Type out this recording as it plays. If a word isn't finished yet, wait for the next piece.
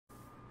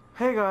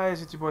Hey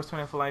guys, it's your boys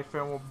 20 for Life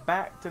and we're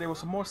back today with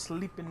some more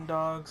Sleeping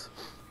Dogs.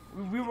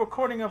 We were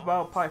recording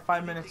about probably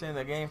 5 minutes in,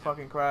 the game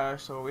fucking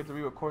crashed, so we had to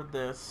re-record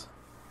this.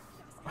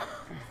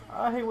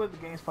 I hate when the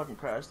game's fucking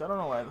crashed. I don't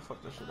know why the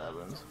fuck this shit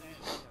happens.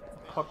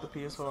 Fuck the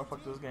PS4,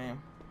 fuck this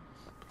game.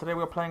 But today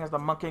we're playing as the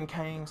Monkey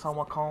King,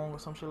 Sanwa Kong or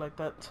some shit like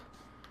that.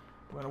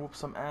 We're gonna whoop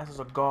some ass as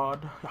a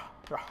god.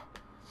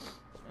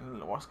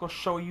 And let's go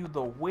show you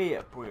the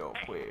whip real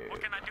quick.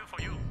 What can I do for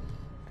you?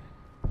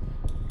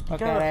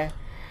 Okay.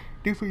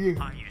 Do for you.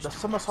 The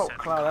somersault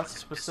cloud, that's a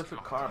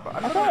specific car, but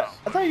I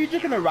thought you were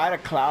just gonna ride a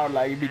cloud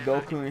like you'd be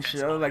Goku and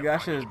shit. I was like,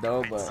 that shit is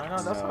dope, but I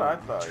know, that's what I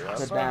thought, yeah.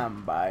 It's a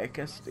damn bike,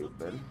 that's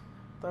stupid.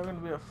 I thought it was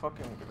gonna be a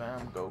fucking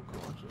damn Goku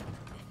and shit.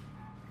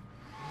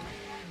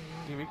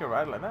 Dude, we can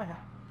ride like that, yeah.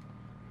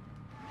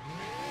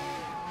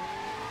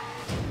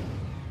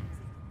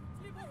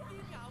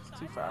 It's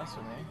too fast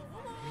for me.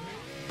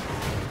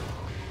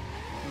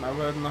 My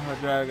brother know how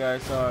to drive,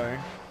 guys, sorry.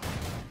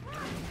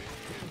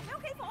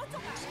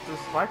 This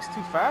bike's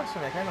too fast for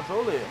me, I can't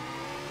control it.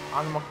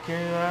 I'm the monkey.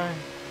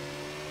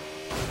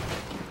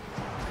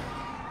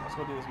 Let's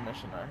go do this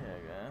mission right here,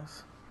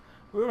 guys.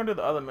 We were gonna do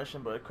the other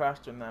mission, but it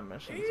crashed during that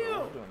mission, so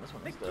we're doing this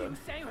one instead.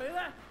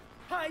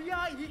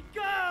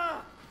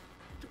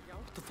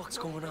 What the fuck's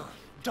going on?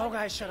 Dog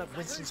Eyes shut up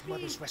Winston's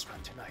mother's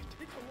restaurant tonight.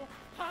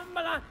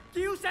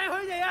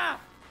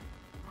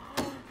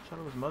 Shut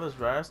up his mother's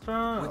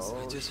restaurant? Winston,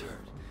 I just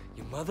heard.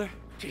 Your mother?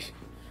 She's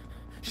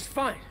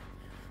fine.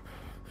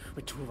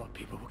 But 2 of our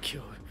people were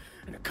killed,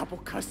 and a couple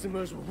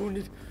customers were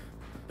wounded.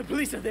 The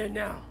police are there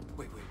now.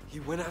 Wait, he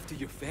went after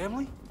your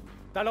family?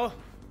 大佬,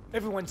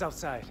 everyone's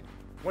outside.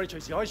 我哋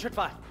隨時可以出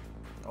發.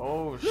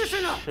 Oh,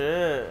 Listen up!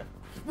 shit.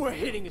 We're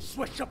hitting a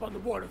sweatshop on the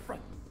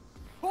waterfront.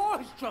 All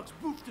his trucks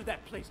move to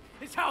that place.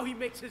 It's how he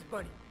makes his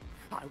money.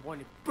 I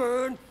want it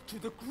burned to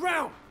the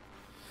ground.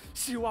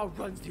 COR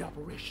runs the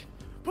operation.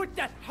 Put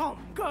that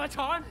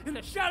Gaton in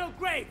the shadow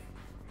grave.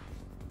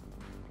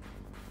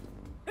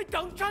 你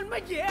等緊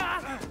乜嘢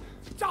啊？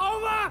走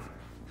啊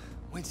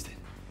Winston,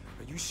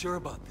 are you sure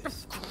about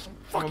this?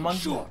 I'm fucking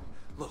sure.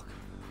 Look,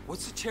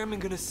 what's the chairman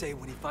gonna say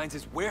when he finds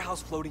his warehouse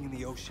floating in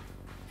the ocean?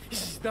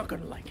 He's not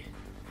gonna like it.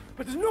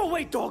 But there's no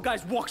way Dog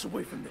Eyes walks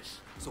away from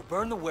this. So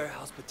burn the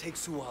warehouse, but take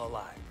Suha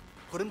alive.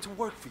 Put him to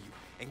work for you,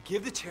 and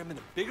give the chairman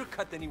a bigger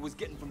cut than he was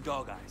getting from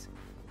Dog Eyes.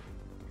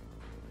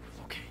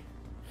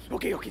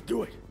 Okay,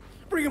 do it.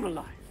 Bring him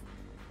alive.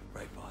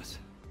 Right, boss.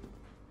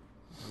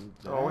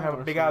 Oh, we have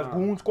a big ass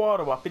goon squad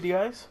of about 50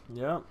 guys?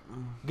 Yep.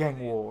 Gang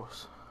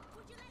wars.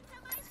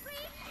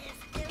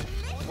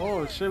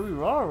 Oh shit, we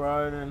raw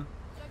riding.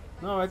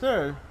 No, right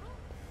there.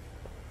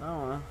 That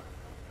one.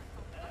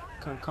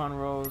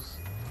 Conroe's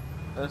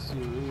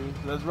SUV.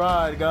 Let's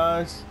ride,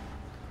 guys.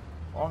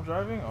 Oh, I'm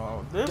driving?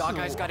 Oh, this Dog is...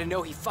 Guy's gotta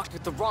know he fucked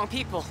with the wrong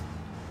people.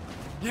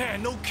 Yeah,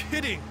 no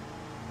kidding.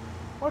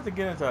 What, to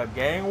get into a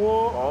gang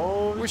war?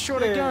 Oh, We're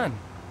short a gun.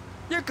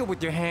 You're good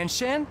with your hands,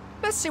 Shen.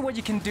 Let's see what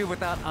you can do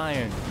without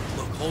iron.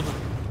 Look, hold on.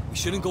 We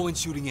shouldn't go in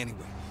shooting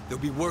anyway.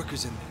 There'll be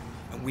workers in there,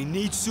 and we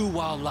need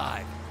Suha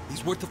alive.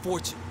 He's worth a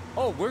fortune.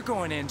 Oh, we're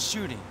going in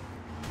shooting.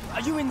 Are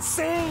you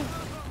insane?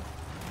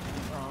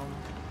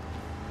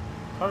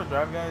 How to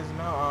drive, guys, you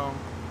know,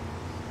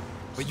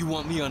 But you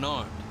want me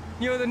unarmed.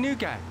 You're the new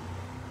guy.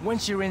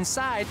 Once you're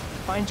inside,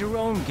 find your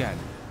own gun.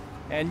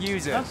 And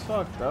use it. That's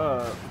fucked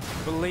up.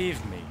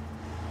 Believe me,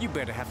 you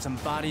better have some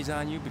bodies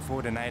on you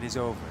before the night is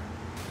over.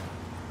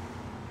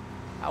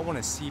 I want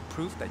to see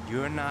proof that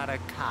you're not a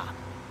cop.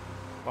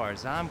 As far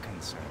as I'm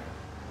concerned,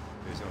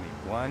 there's only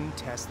one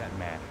test that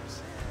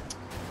matters.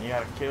 you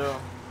gotta kill.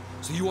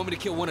 So you want me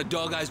to kill one of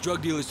Dog Eye's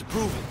drug dealers to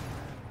prove it?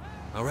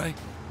 All right?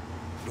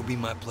 It'll be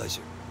my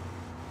pleasure.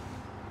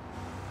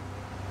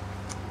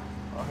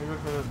 Oh, here we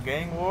go for this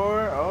gang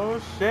war.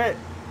 Oh, shit.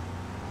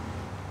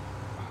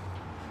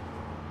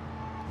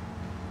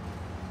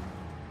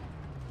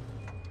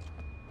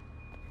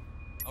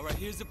 All right,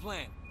 here's the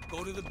plan.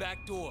 Go to the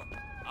back door.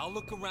 I'll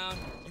look around.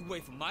 You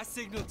wait for my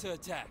signal to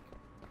attack.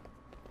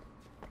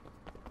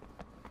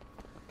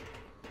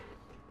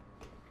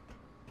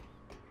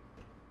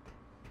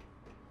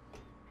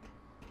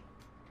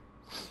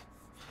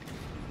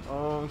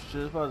 Oh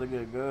shit, it's about to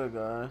get good,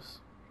 guys.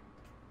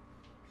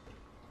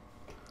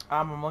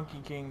 I'm a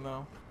Monkey King,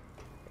 though.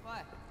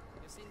 What?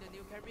 You seen the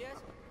new Caribbean?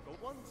 Go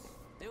once.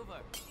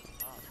 Silver.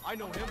 I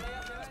know him.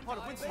 He's part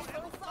of Winston's.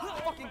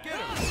 Fucking get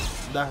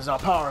him. That's our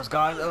powers,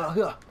 guys.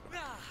 Here.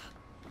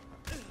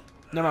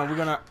 Never mind,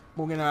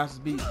 we're gonna ass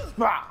beat.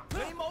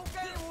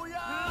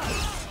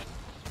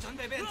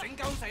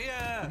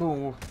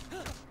 Boom.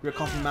 You're a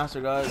comfy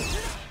master, guys.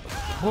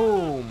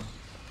 Boom.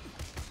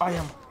 I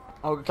am.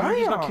 Oh, can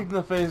you just not kick in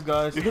the face,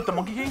 guys? You hit the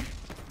Monkey King?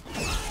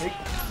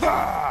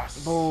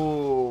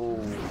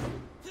 Boom.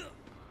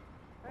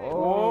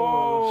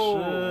 Oh,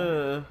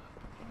 shit.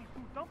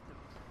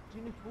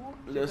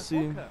 Let's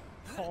see.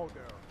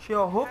 She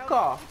a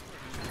hooker.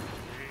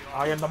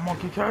 I am the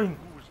Monkey King.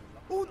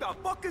 Who the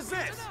fuck is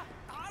this?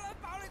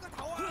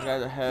 You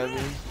guys are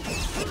heavy.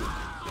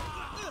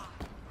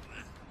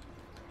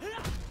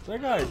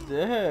 That guy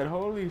dead.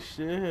 Holy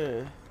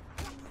shit.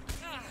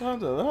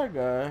 happened to that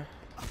guy?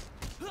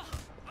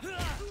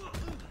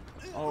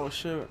 Oh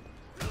shit.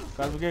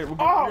 Guys, we're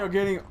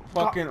getting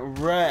fucking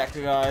wrecked,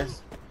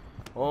 guys.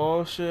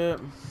 Oh shit.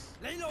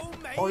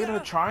 Oh, you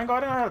had a triangle? I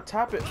didn't know how to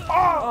tap it.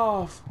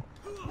 Oh!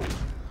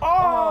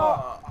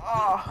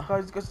 Oh!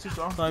 Guys, it's too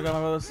strong. Sorry, guys, my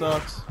brother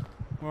sucks.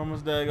 We're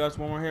almost dead, guys.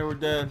 One more here, we're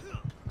dead.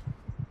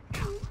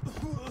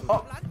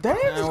 Oh, damn!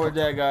 And we're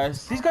dead,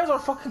 guys. These guys are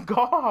fucking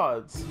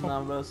gods. Nah,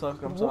 my brother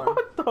sucks. I'm sorry.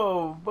 What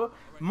the?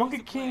 Monkey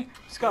King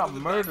just got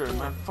murdered,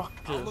 man. Fuck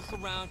I'll this. look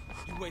around.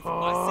 You wait for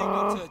my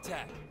signal to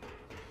attack.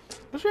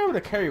 Wish we were able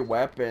to carry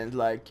weapons,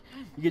 like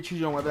you get choose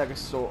your own weapon, like a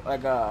sword,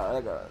 like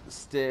a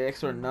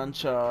sticks or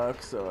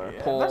nunchucks or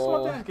Yeah, pole. that's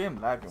one thing this game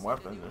lacking,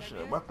 weapons and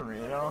shit. Weaponry,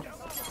 you know?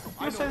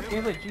 You say this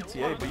game's like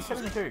GTA, but you can't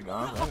even carry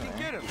guns.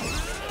 Anyway.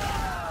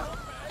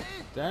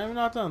 Damn, we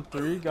knocked down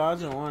 3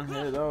 guys in one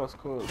hit. That was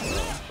cool.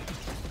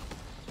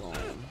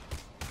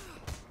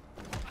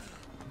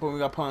 Boom, we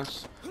got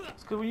punched.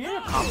 It's cause when you're in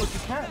a conflict, you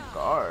can't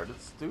guard.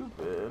 It's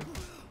stupid.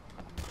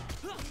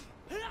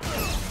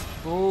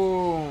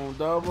 Boom,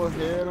 double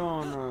hit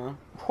on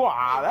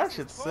Wow, that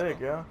shit's sick,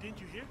 yeah.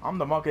 I'm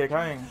the Monkey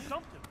King.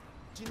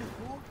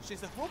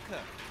 She's a hooker.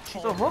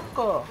 She's a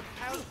hooker.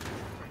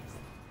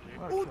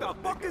 Who the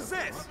fuck is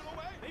this?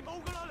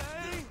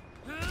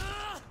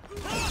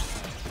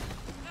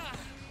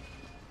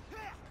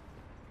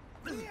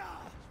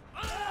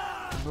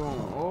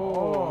 Boom,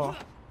 oh.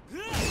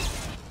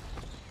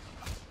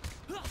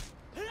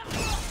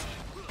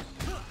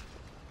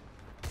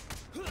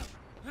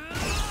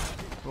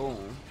 Boom.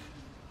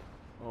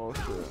 Oh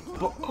shit.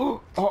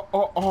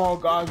 Oh,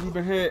 guys, we've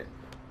been hit.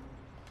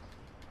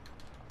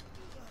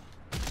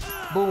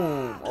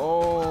 Boom.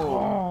 Oh.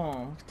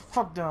 Oh, get the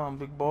fuck down,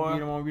 big boy.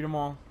 Beat them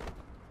all.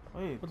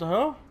 Wait, What the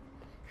hell?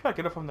 you gotta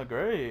get up from the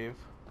grave.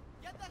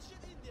 Get that shit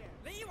in there.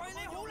 Hey,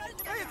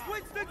 it's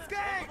Winston's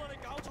gang!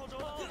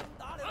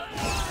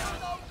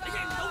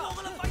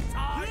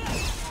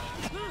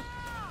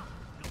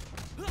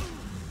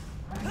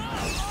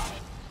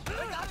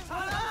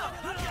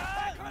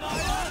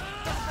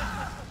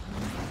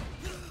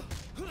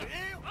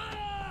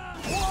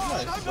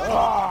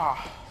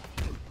 Ah!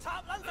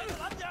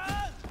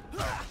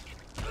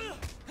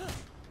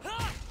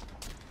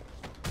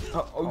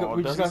 Oh,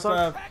 we does just he got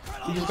suck?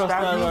 stabbed. We just got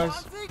stabbed,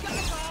 guys.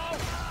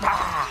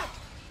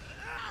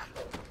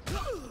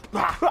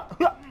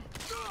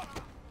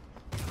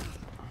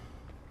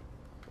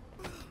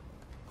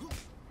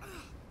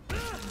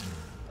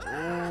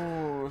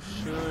 Oh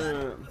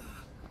shit.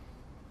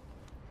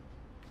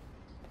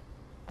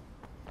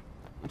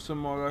 Some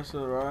more guys to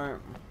the right.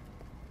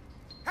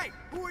 Hey,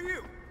 who are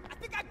you? I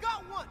think I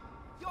got one.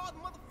 Y'all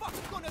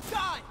motherfuckers gonna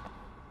die.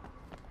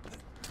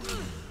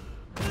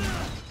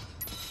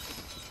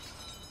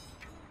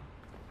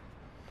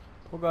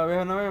 Oh god, we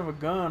have a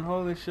gun.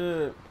 Holy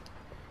shit.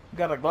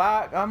 Got a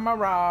Glock on my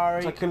Rari.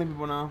 It's like killing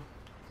people now.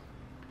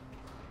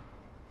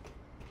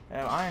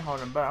 Yeah, I ain't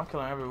holding back. I'm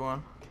killing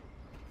everyone.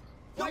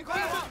 Yo,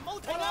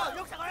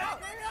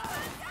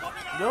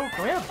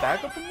 can we have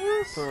backup in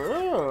this? For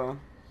real.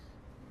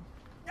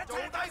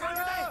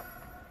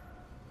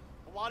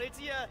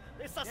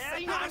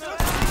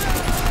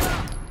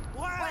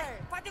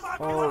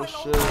 Oh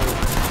shit.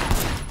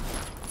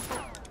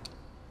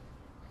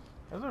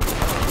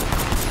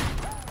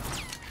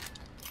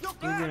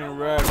 He's getting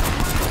wrecked.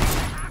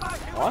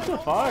 Watch the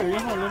fire, you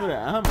don't have limited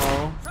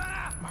ammo.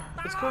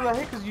 It's cool. I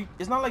hate because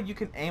it's not like you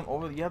can aim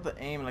over. You have to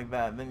aim like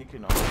that, then you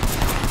can. Stupid.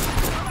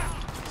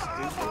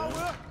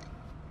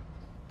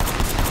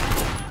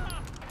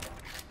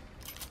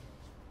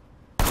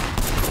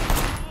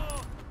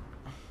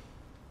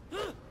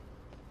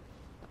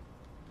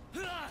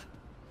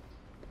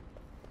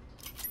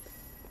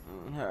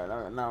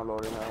 Yeah, now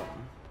loading up.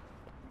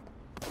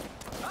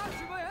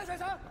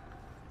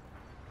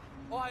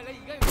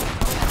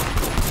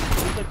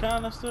 Get the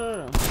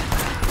canister.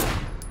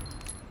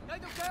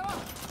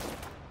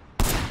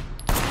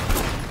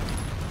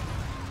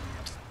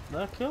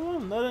 That kill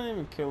him? That didn't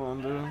even kill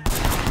him, dude.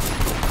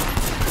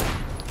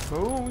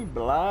 Oh, we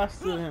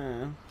blasted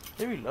him.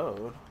 They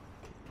reload.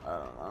 I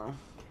don't know.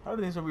 How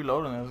do things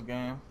reload in this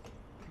game?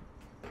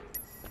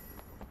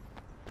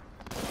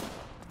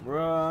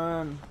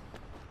 Run.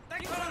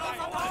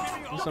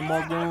 There's some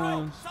more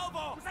goons.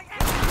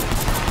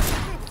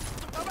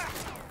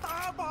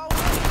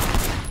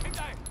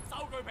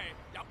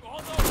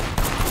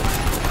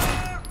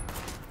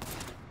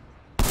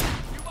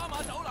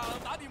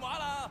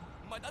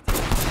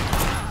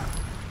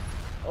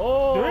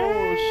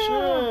 Oh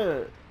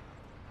shit!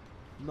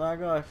 That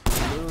guy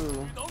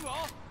flew.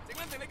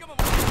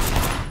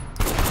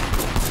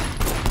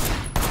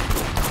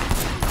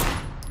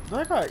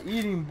 That guy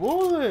eating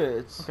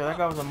bullets. Okay, that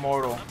guy was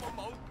immortal.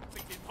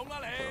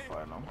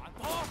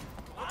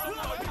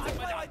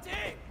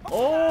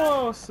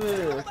 Oh,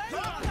 sick.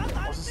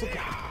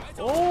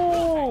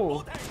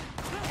 Oh.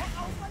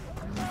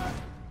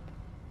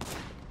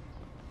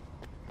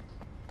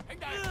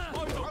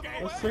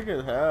 That's sick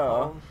as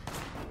hell.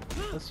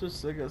 That's just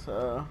sick as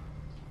hell.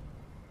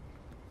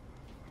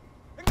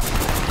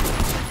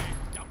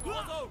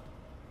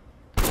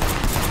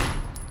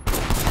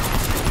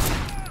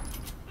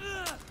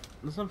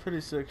 That's some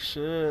pretty sick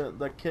shit.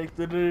 That cake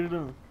did it.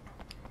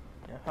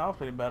 Yeah, that was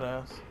pretty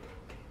badass.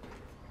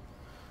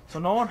 So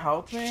no one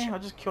helped me? I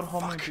just killed how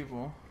many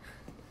people?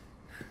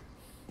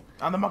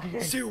 I'm the monkey king.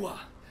 Siwa,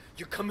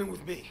 you're coming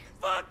with me.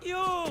 Fuck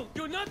you!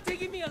 You're not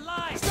taking me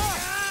alive!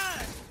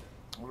 Stop!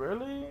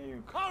 Really?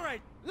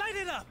 Alright, light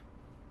it up!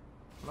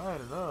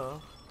 Light it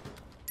up.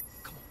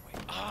 Come on,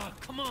 wait. Ah,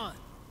 come on!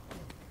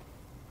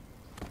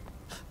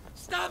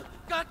 Stop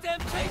goddamn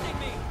chasing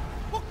me!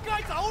 What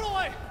guys all the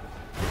way?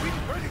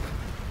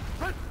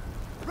 Run!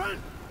 Run!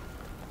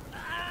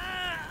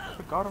 Ah,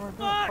 I got him right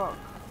there. Fuck.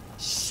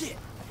 Shit.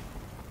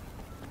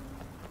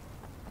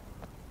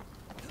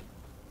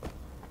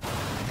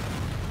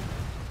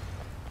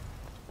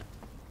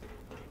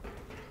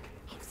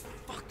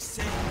 fuck's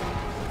sake!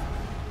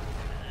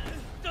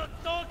 The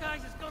dog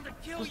guys is gonna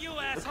kill you,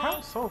 It's asshole! kind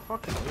of so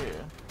fucking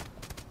weird.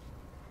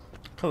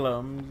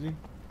 Clumsy.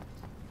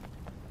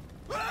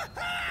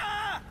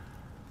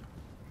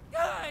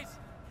 Guys,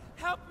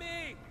 help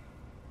me!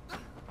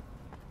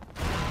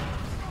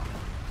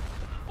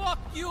 Fuck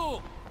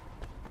you!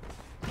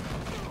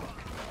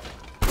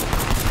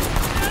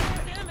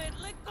 God damn it,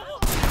 let go!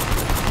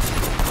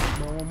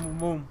 Boom, boom,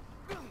 boom.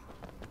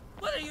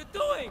 What are you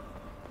doing?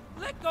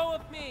 Let go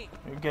of me!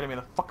 You're getting me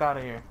the fuck out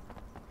of here.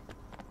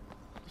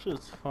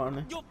 Shit's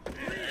funny. You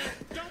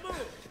don't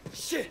move!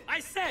 Shit. I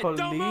said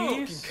don't move!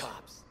 Police?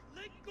 Cops.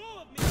 Let go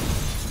of me!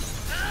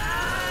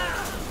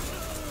 Ah!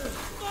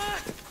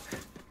 Fuck!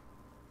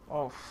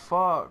 Oh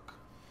fuck.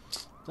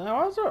 Damn,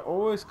 why is there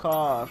always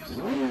cops?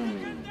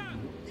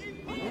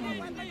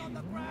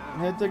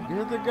 Hit the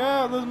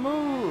guy, let's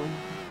move.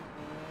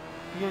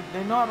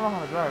 They know I don't know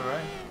how to drive,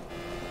 right?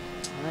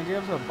 Man,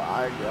 give us a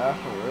bike, yeah,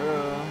 for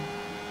real.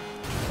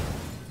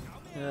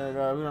 Yeah,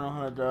 God, we don't know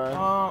how to drive.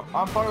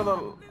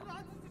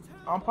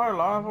 I'm part of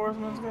law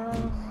enforcement,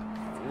 guys.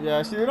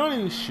 Yeah, see, they don't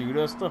even shoot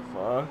us, the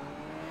fuck.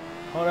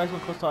 Oh, that's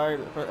when close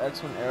target for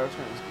X when arrow turns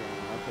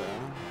game, okay.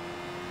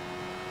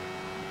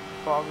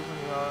 Fog is in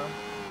the yard.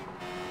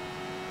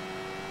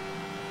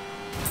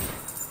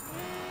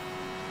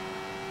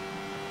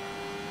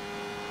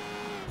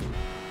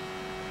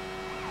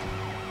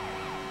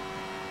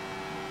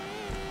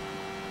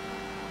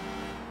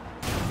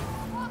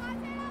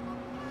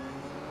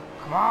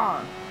 Come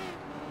on.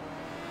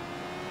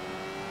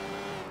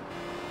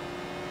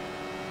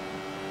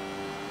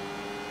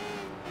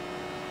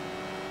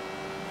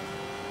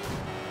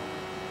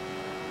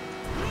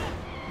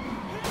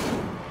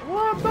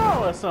 What that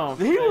was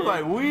something? He was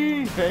like,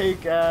 we.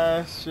 Fake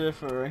ass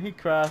shifter. He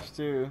crashed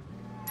too.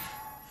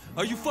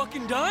 Are you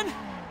fucking done?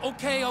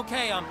 Okay,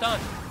 I'm done.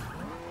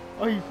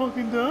 Are you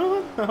fucking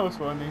done? That was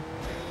funny.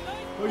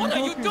 What are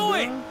you fucking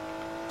doing? done?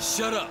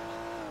 Shut up.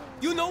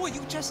 You know what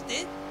you just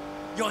did?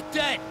 You're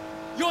dead!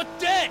 You're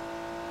dead!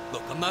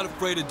 Look, I'm not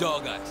afraid of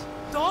dog eyes.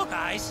 Dog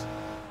eyes?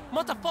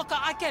 Motherfucker,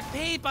 I get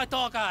paid by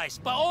dog eyes,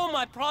 but all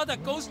my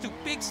product goes to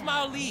Big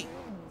Smile Lee.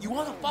 You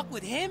wanna fuck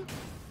with him?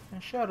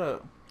 And shut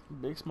up.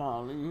 Big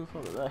smile, Lee. Who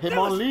fuck with that? Hit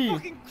on Lee.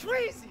 Fucking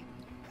crazy!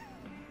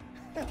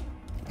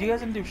 You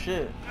guys didn't do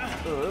shit.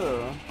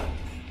 Ugh.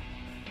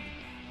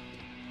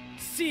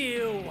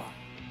 Siwa.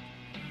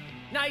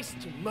 Nice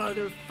to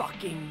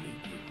motherfucking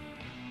meet you.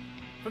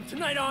 From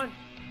tonight on,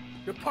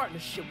 your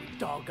partnership with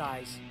Dog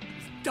Eyes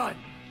is done.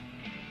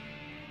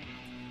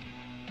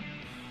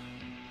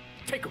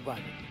 Take a ride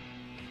with me.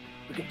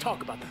 We can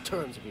talk about the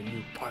terms of your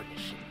new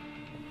partnership.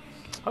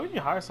 How can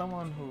you hire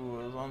someone who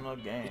is on the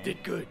game? You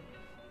did good.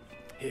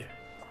 Here,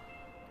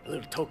 a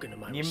little token of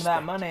my Give me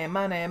respect. that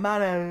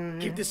money.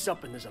 Keep this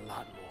up and there's a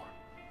lot more.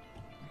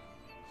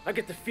 I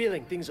get the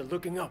feeling things are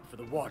looking up for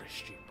the Water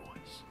Street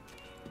boys.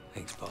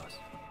 Thanks, boss.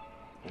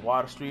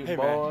 Water Street Hey,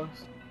 man. boys.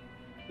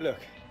 Look,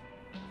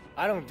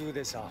 I don't do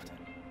this often,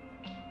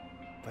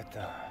 but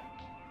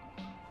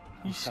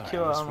You should sorry,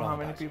 kill I was I don't know how wrong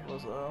many about you. people,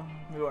 so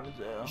you're going to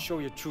jail. show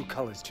your true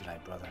colors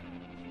tonight, brother.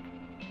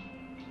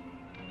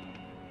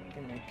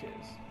 Give me a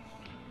kiss.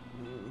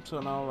 So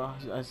now,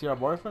 I see our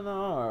boyfriend now,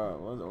 or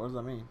what does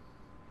that mean?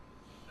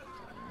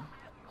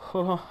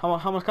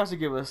 How much cost you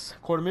give us?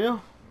 $250,000?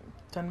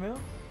 10 mil?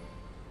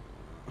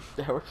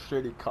 They were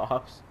shitty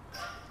cops.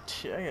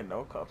 Shit, I get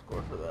no cop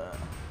score for that.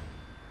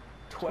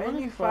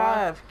 25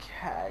 25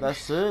 cash.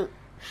 That's it.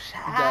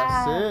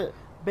 That's it.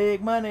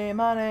 Big money.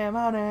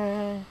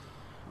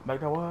 Make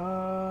the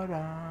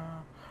water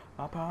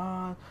my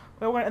pond.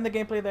 Well, we're gonna end the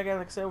gameplay there, guys.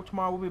 Like I said,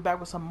 tomorrow we'll be back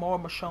with some more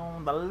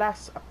Michonne, the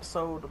last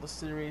episode of the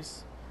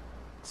series.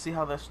 See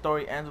how the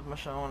story ends with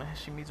Michonne.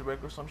 She meets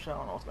Rick or some shit. I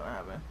don't know what's gonna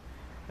happen.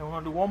 And we're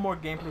gonna do one more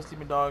gameplay,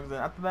 Sleeping Dogs. And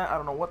after that, I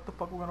don't know what the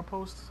fuck we're gonna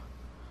post,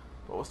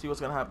 but we'll see what's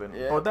gonna happen.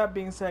 Yeah. But with that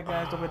being said,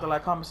 guys, don't forget to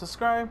like, comment,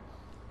 subscribe.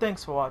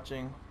 Thanks for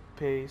watching.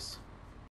 Peace.